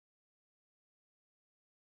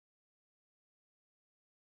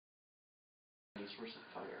source of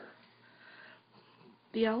fire?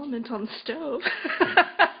 The element on the stove. Really?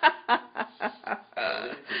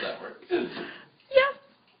 Does that work? Yeah,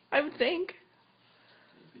 I would think.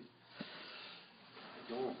 Maybe. I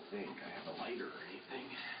don't think I have a lighter or anything.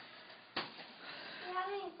 Do you have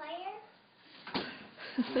any fire?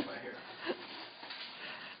 No fire.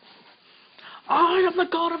 I am the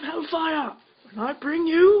god of hellfire, and I bring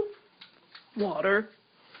you water.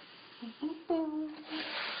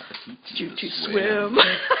 Teach you to swim.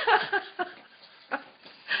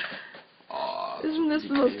 Isn't this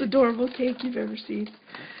the most adorable cake you've ever seen?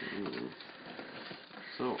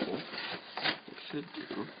 So, what we should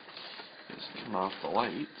do is turn off the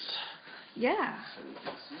lights. Yeah. So we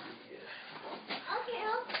can see. Okay,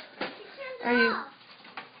 I'll turn Are them you? off.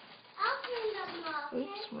 I'll turn them off, okay?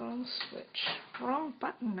 Oops, wrong switch. Wrong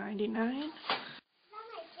button, 99. Is that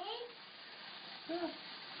my cake?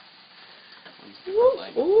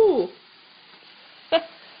 Ooh, ooh.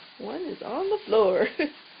 One is on the floor.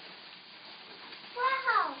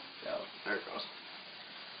 Wow! Oh, there it goes.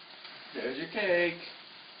 There's your cake.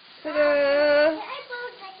 Ta-da! Did I blow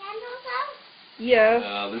the candles out? Yeah.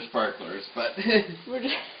 They're sparklers, but We're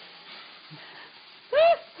just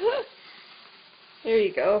there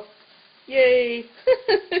you go. Yay!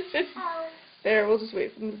 Oh. There, we'll just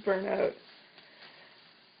wait for them to burn out.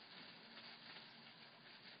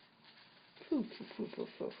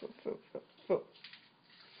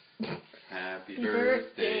 happy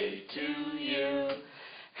birthday to you.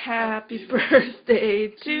 Happy birthday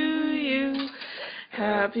to you.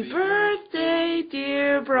 Happy birthday,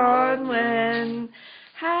 dear Bronwen.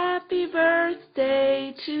 Happy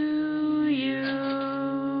birthday to you.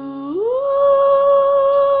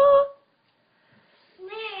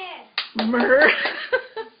 Myrrh.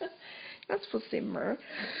 Not supposed to say myrrh.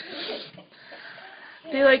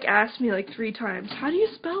 They asked me 3 times, how do you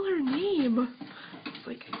spell her name? It's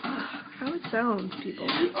like, how it sounds, people.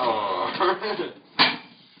 Oh.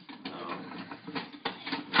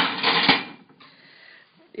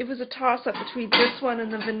 It was a toss-up between this one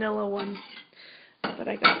and the vanilla one, but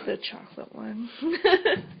I got the chocolate one.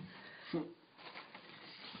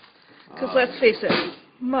 Because let's face it,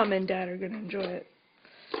 Mom and Dad are going to enjoy it.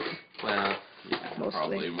 Well, yeah, Mostly.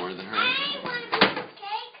 probably more than her. I want a piece of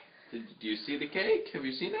cake. Do you see the cake? Have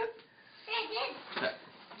you seen it? Yeah, I did.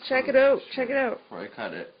 Check it out. Check it out. Before I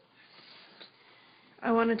cut it.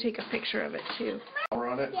 I want to take a picture of it, too. Flour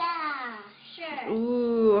on it? Yeah, sure.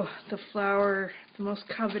 Ooh, the flour, the most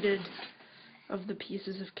coveted of the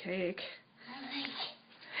pieces of cake. I like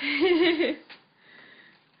it.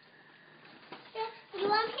 You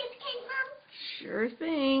want a piece of cake, Mom? Sure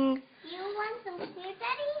thing. You want some sweet,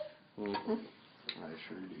 Daddy? Mm-hmm. I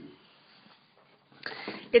sure do.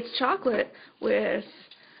 It's chocolate with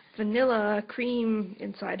vanilla cream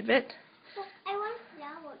inside of it. Well, I want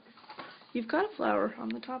flour. You've got a flour on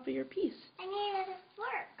the top of your piece. I need a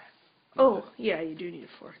fork. Oh, yeah, you do need a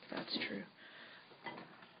fork. That's true.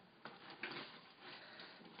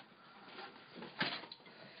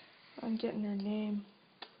 I'm getting her name.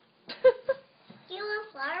 Do you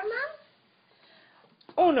want flour, Mom?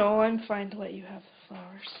 Oh, no, I'm fine to let you have the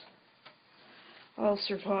flowers. I'll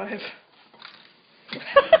survive.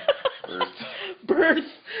 Birth.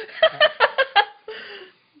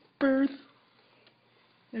 Birth.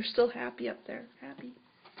 They're still happy up there. Happy.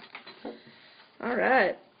 All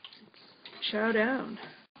right. Chow down.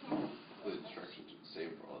 The instructions are the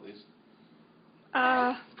same for all these.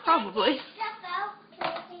 Probably. Can I take stuff out? Can I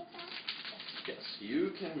take that? Yes,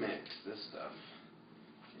 you can mix this stuff.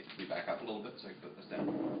 Okay, can you back up a little bit so I can put this down?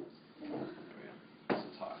 There we go. This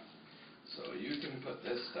is hot. So you can put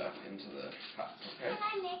this stuff into the cup, okay? Can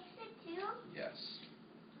I mix it too? Yes.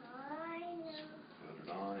 I know. Put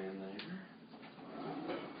it on in there.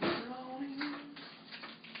 Smell it,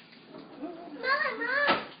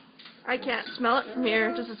 Mom. I can't smell it from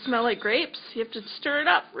here. Does it smell like grapes? You have to stir it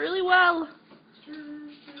up really well.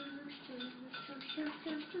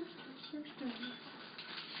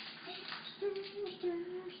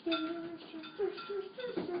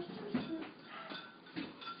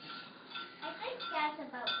 I think that's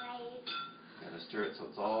about right. Gotta stir it so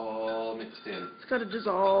it's all mixed in. It's got to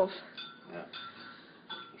dissolve. Yeah.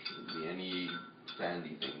 There shouldn't be any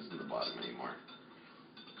sandy things in the bottom anymore.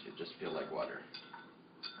 It should just feel like water.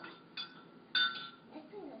 I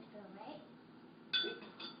think that's all right.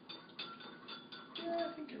 Yeah,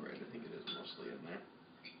 I think you're right. I think it is mostly in there.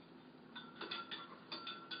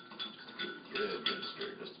 Good stir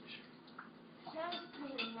just to be sure. Smells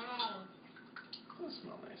pretty nice. Does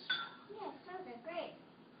smell nice. Yeah, it smells great.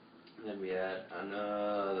 And then we add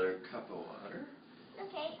another cup of water.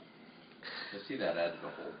 Okay. I see that added a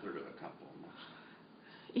whole third of a cup almost.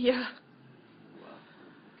 Yeah. Well,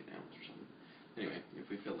 like an ounce or something. Anyway, if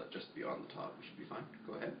we fill it just beyond the top, we should be fine.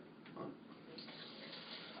 Go ahead. Come on.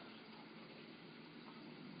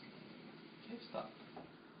 Okay, stop.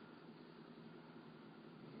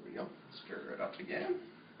 There we go. Stir it up again.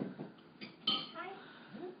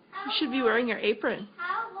 You should be wearing your apron.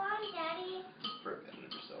 How long, Daddy? For a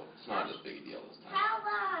minute or so. It's not as big a deal this time. How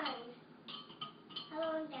long? How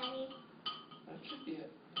long, Daddy? That should be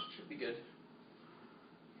it. That should be good.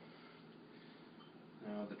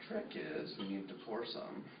 Now the trick is we need to pour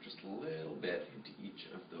some, just a little bit, into each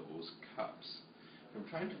of those cups. I'm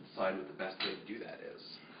trying to decide what the best way to do that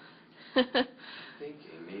is.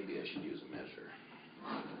 Thinking maybe I should use a measure.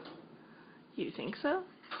 You think so?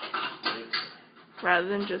 I think so. Rather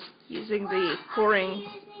than just using the pouring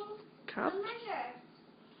cup? A measure.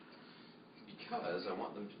 Because I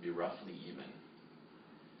want them to be roughly even.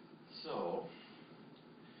 So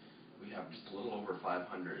we have just a little over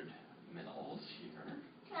 500 mils here.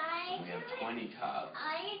 And we have 20 cups.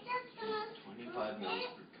 Are you just gonna 25 mils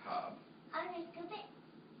per cup. Are you scoop it?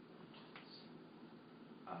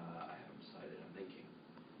 I haven't decided. I'm thinking.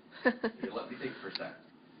 Here, let me think for a sec.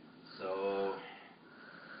 So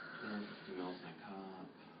 250 mils in a cup.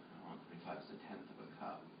 I want 25 is a tenth of a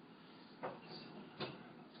cup. So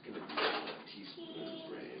that's going to be a teaspoon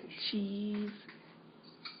range. Cheese.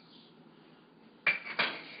 I'm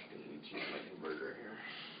going to need to use my converter here.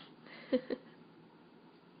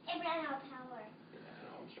 It ran out of power. Yeah, I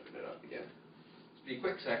know. I'm starting it up again. Just be a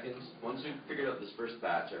quick second. Once we've figured out this first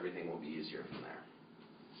batch, everything will be easier from there.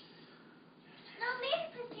 No, maybe,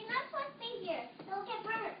 Christine, that's what's easier. It'll get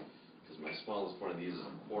burnt. Because my smallest one of these is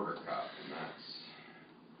a quarter cup, and that's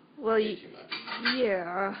Well, way too much.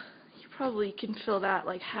 yeah. You probably can fill that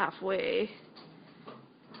like halfway.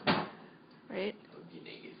 Right? That would be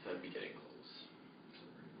negative. That would be getting close.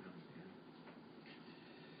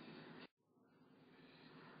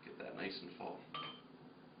 Get that nice and full.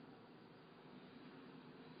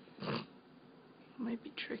 Might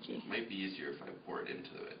be tricky. It might be easier if I pour it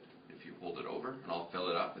into it. If you hold it over, and I'll fill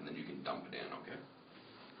it up, and then you can dump it in, okay?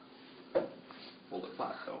 Hold it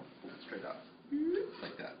flat, though. Hold it straight up.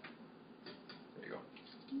 Like that. There you go.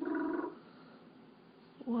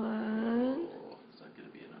 One. Oh, is that going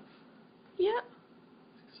to be enough? Yeah.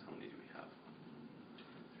 Because how many do we have? 1, 2,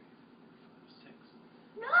 3,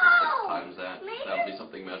 4, 5, 6. No! 6 times that. Measure. That'll be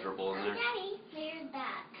something measurable in there. Daddy, measure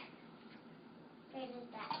back. Measure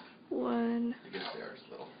back. One. I guess they are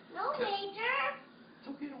little. No, Okay. Major. It's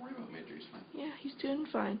okay, don't worry about Major, he's fine. Yeah, he's doing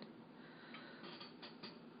fine.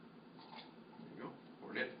 There you go.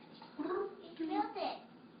 Poured it. You spilled it.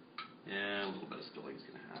 Yeah, a little bit of spilling is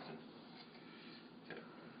going to happen. Okay.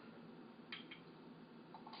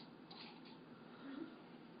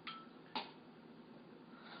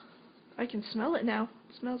 I can smell it now.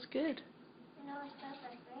 It smells good. No, it smells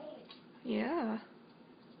like great. Yeah.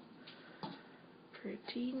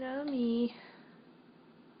 Pretty nummy.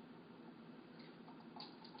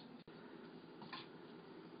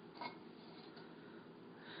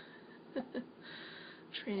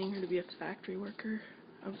 Training her to be a factory worker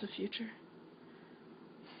of the future.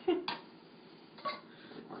 The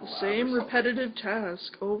same repetitive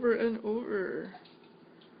task over and over.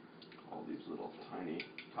 All these little tiny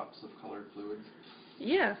cups of colored fluid.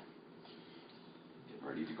 Yeah. Get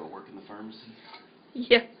ready to go work in the pharmacy.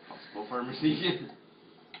 Yeah. Hospital pharmacy.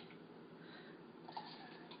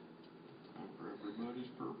 Time for everybody's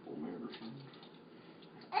purple medicine.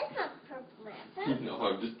 It's not purple medicine. No,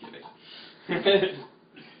 I'm just kidding.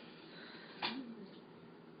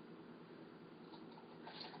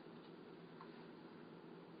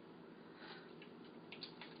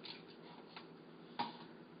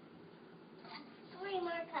 3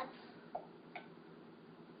 more cups.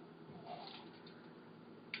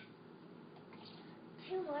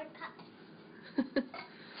 2 more cups.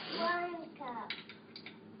 1 cup.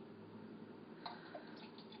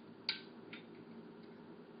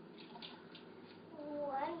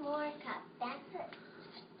 One more cup. That's it.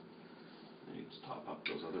 I need to top up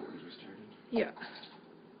those other ones we started. Yeah.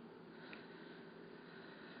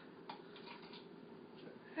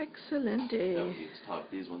 Excellent. Now we need to top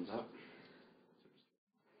these ones up.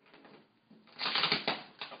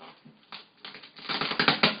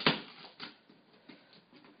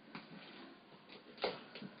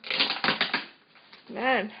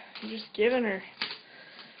 Man, you're just giving her.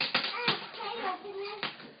 I open this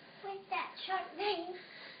with that sharp knife.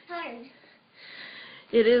 Hard.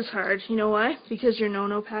 It is hard. You know why? Because your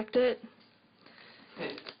no-no packed it.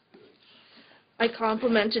 I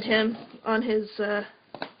complimented him on his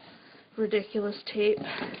ridiculous tape.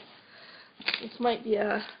 This might be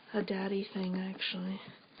a daddy thing, actually.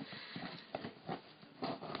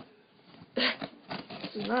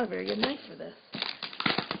 This is not a very good knife for this.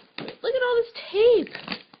 Wait, look at all this tape!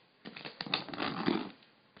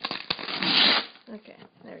 Okay,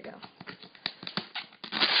 there we go.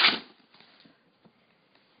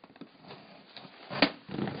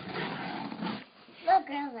 Little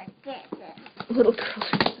girls are good. Little girls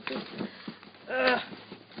are good. Ugh.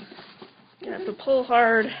 You have to pull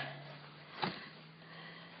hard.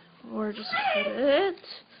 Or just cut it.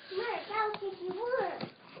 Mark, how did you work?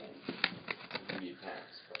 You need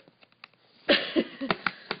pants, but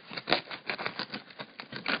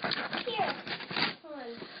Here.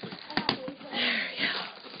 One.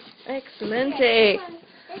 Excellent.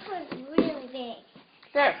 This one's really big.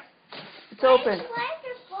 There. It's open. Where's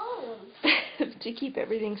your phone? To keep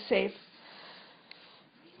everything safe.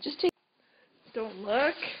 Just take. Don't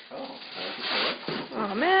look. oh,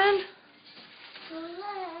 Oh man.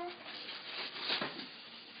 Look.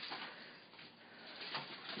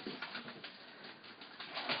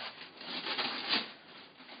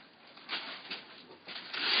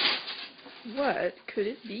 What could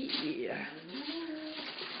it be?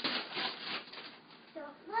 So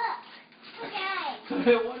look. Okay. I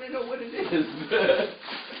want to know what it is.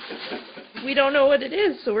 We don't know what it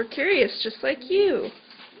is, so we're curious, just like you.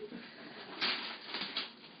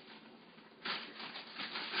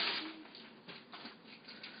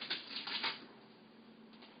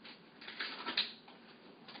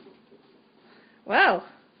 Wow.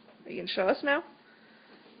 Are you going to show us now?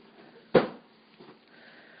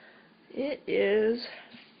 It is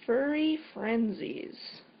Furry Frenzies.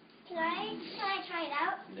 Can I try it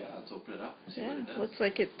out? Yeah, let's open it up. See Yeah, what it does. looks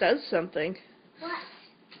like it does something. What?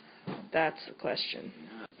 That's the question.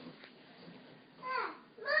 Ah,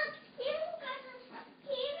 look, he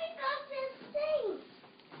even got this thing.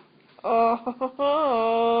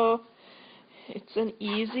 Oh, it's an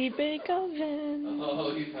easy bake oven.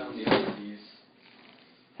 Oh, you found the other piece.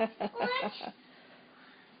 Daddy,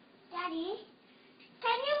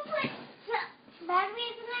 can you put the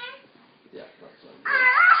batteries in there? Yeah, that's what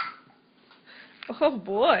Ah! Oh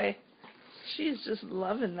boy, she's just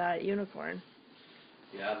loving that unicorn.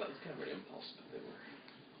 Yeah, that was kind of an impulse, but they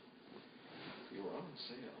were on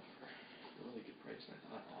sale for a really good price, and I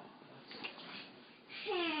thought, oh,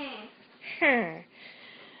 that's...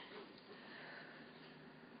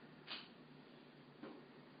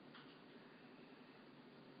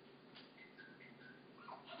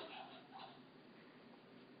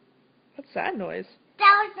 What's that noise?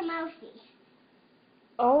 That was the mousey.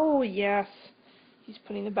 Oh yes, he's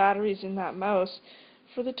putting the batteries in that mouse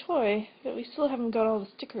for the toy that we still haven't got all the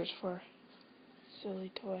stickers for.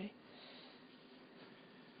 Silly toy.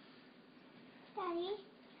 Daddy,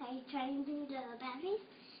 are you trying to do the batteries?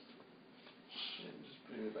 And just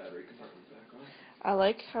putting the battery compartment back on. I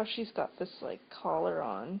like how she's got this like collar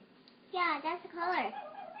on. Yeah, that's the color.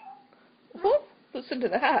 Oh, listen to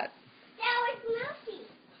that. That was mousey.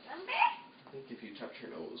 Remember? I think if you touch her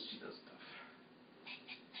nose, she does stuff.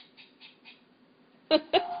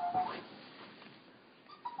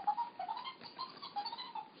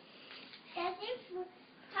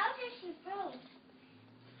 How does she feel?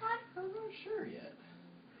 I'm not sure yet.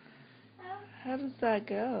 How does that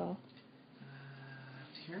go?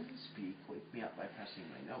 To hear me speak, wake me up by pressing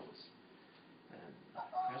my nose. And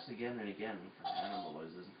press again and again for animal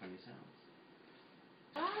noises and funny sounds.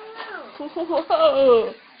 Oh.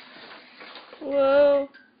 Whoa! Whoa!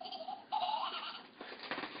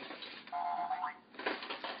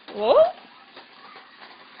 Whoa!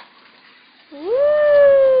 Woo!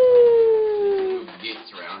 Move the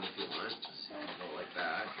gates around if you want. Just go like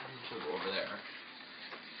that. She'll go over there.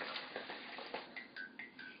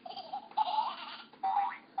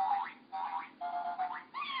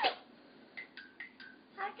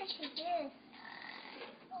 How does she do this?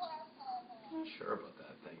 I'm not sure about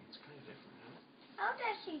that thing. It's kind of different, huh? How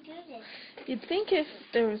does she do this? You'd think if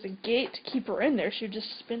there was a gate to keep her in there, she'd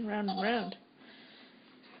just spin round and round.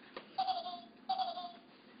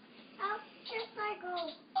 How just I go?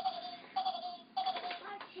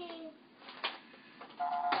 Okay.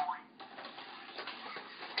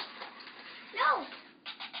 No.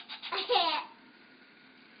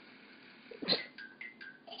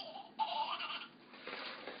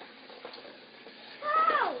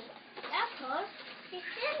 Oh, that's good. She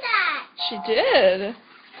did that. She did.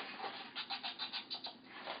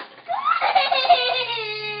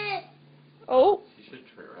 Oh. You should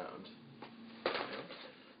turn around.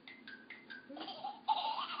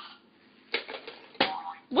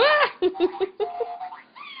 Wah!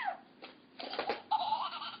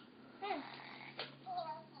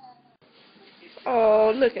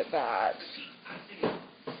 Oh, look at that.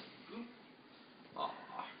 Aw.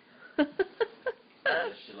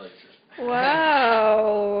 She likes it.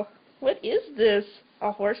 Wow. What is this?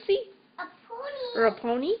 A horsey? A pony. Or a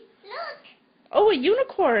pony? Look. Oh, a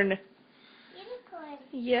unicorn. Unicorn.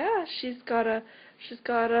 Yeah, she's got a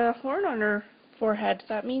horn on her forehead.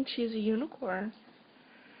 That means she's a unicorn.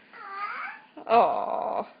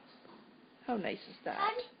 Oh, how nice is that?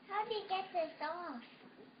 How do you get this off?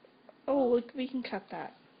 Oh, look, we can cut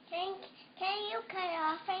that. Can you cut it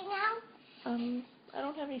off right now? I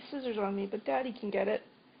don't have any scissors on me, but Daddy can get it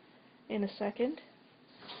in a second.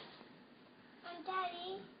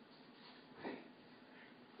 Daddy,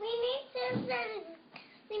 we need scissors.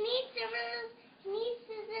 We need scissors. We need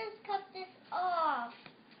scissors. Cut this off.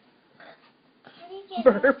 How do you get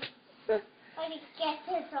Burp. How do you get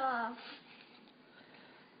this off?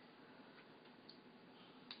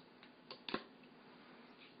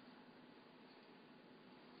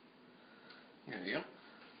 There you go.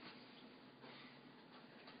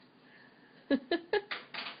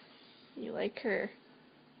 You like her.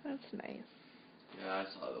 That's nice. Yeah, I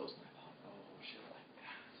saw those. Oh, she liked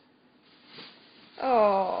that.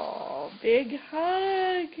 Oh, big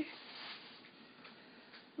hug.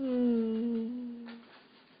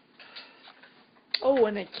 Oh,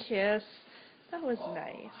 and a kiss. That was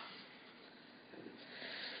nice.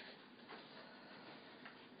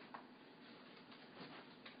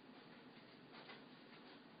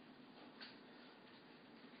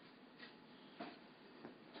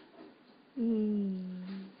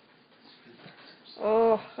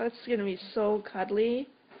 Oh, that's gonna be so cuddly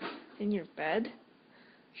in your bed.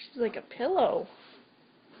 She's like a pillow.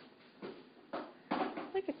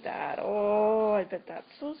 Look at that. Oh, I bet that's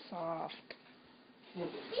so soft. Feel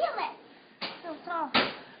it. So soft.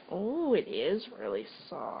 Oh, it is really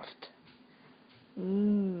soft.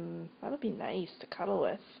 That'll be nice to cuddle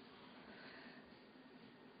with.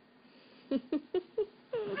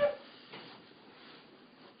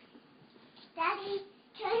 Daddy,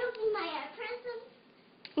 can I open my present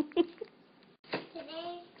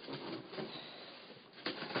today?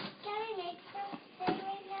 Can I make something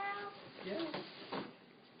right now? Yeah.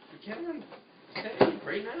 You can. Okay,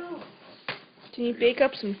 right now. Can you bake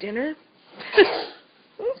up some dinner? I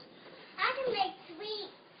can make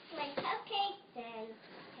sweets, like cupcakes and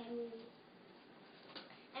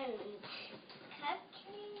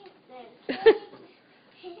cupcakes.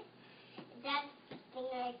 That's the thing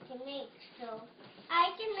I can make. So I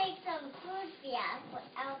can make some food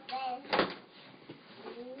out there.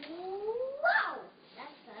 Wow,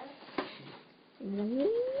 that's fun.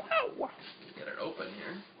 Wow. Get it open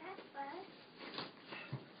here. That's fun.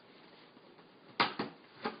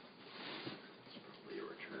 It's probably a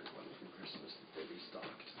returned one from Christmas that they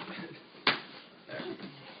restocked. There.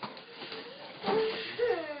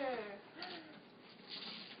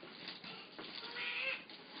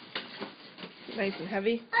 Nice and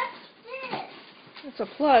heavy. What's this? It's a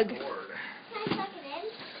plug. Can Board. I plug it in?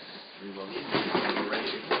 We will need it when we're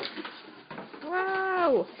ready to cook.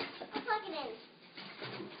 Wow. I'll plug it in.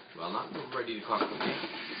 Well, not when we're ready to cook. Okay?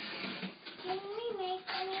 Can we make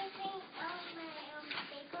anything on my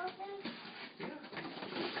bake oven? Yeah.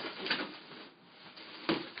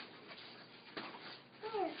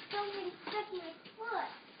 Oh, someone stuck my foot.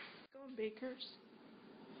 Go on, bakers.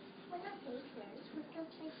 We're not bakers. We're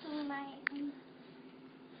just making my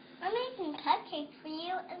I'm making cupcakes for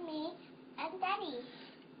you and me and Daddy.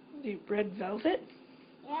 The red velvet?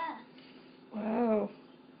 Yeah. Wow.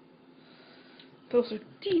 Those are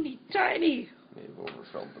teeny tiny. May have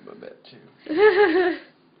overfilled them a bit too.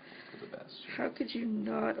 How For the best. could you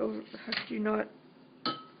not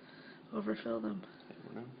overfill them? I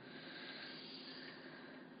don't know.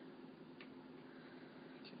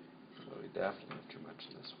 Okay. So we definitely have too much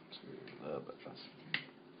in this one, so we need a little bit less.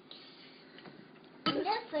 I'm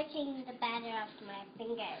just pushing the batter off my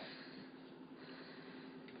fingers.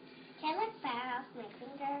 Can I let batter off my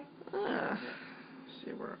finger?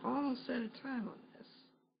 See, we're almost out of time on this.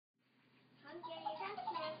 Hungry, that's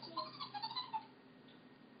Nancy.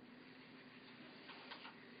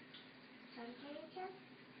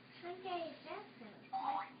 Hungry, that's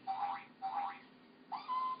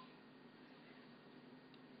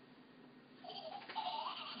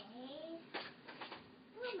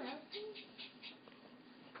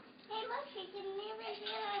Hey, look, she can even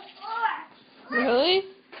do it floor. Really?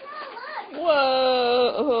 No, look.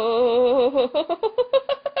 Whoa!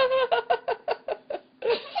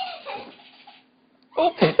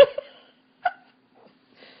 Oh!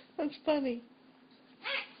 That's funny.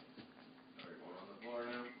 Are we going on the floor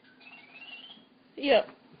now? Yep.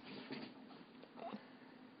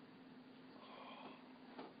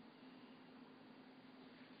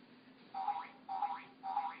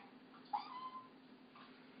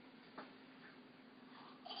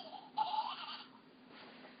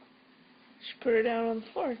 should put her down on the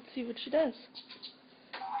floor and see what she does.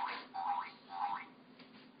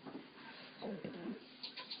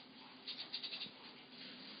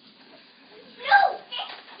 No!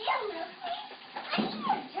 Still, Lucy. I need to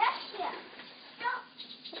touch you. Stop.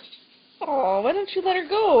 Oh, why don't you let her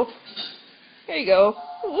go? There you go.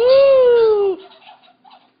 Woo!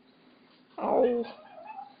 Oh.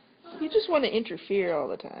 You just want to interfere all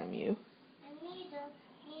the time, you. I need to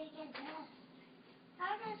get dressed.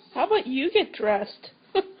 How about you get dressed?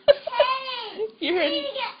 Hey! You're I a, need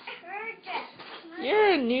to get her dressed.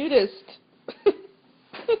 you're a nudist. I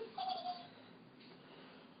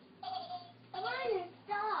want to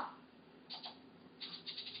stop.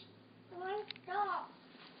 I want to stop.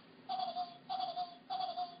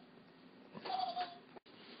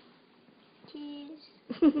 Jeez.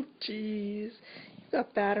 Jeez. You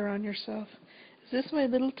got batter on yourself. Is this my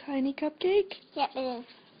little tiny cupcake? Yep, it is.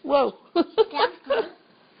 Whoa. That's good.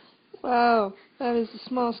 Wow. That is the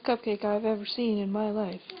smallest cupcake I've ever seen in my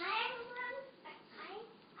life. Can I have one?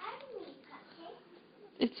 I need cupcake.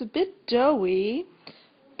 It's a bit doughy.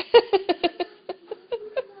 Yeah,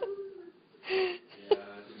 I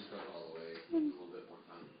didn't cut it all the way. It's a little bit more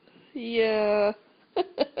fun. Yeah.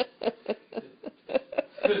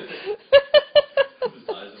 The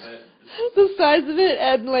size of it. The size of it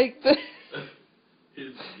and like the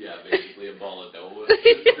It's, yeah, basically a ball of dough. Well,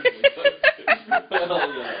 you know,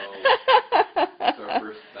 it's our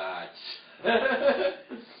first batch.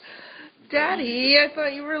 Daddy, I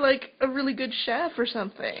thought you were like a really good chef or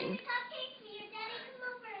something.